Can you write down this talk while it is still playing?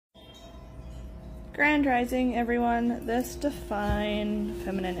Grand Rising, everyone. This divine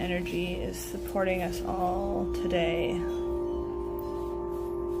feminine energy is supporting us all today.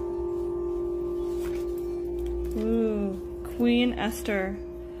 Ooh, Queen Esther.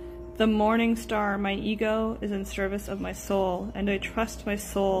 The morning star, my ego is in service of my soul, and I trust my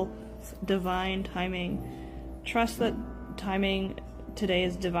soul's divine timing. Trust that timing today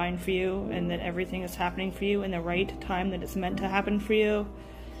is divine for you, and that everything is happening for you in the right time that it's meant to happen for you.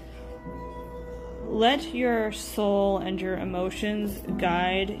 Let your soul and your emotions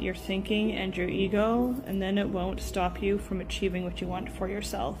guide your thinking and your ego, and then it won't stop you from achieving what you want for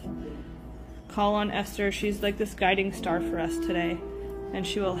yourself. Call on Esther. She's like this guiding star for us today, and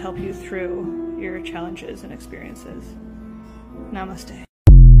she will help you through your challenges and experiences. Namaste.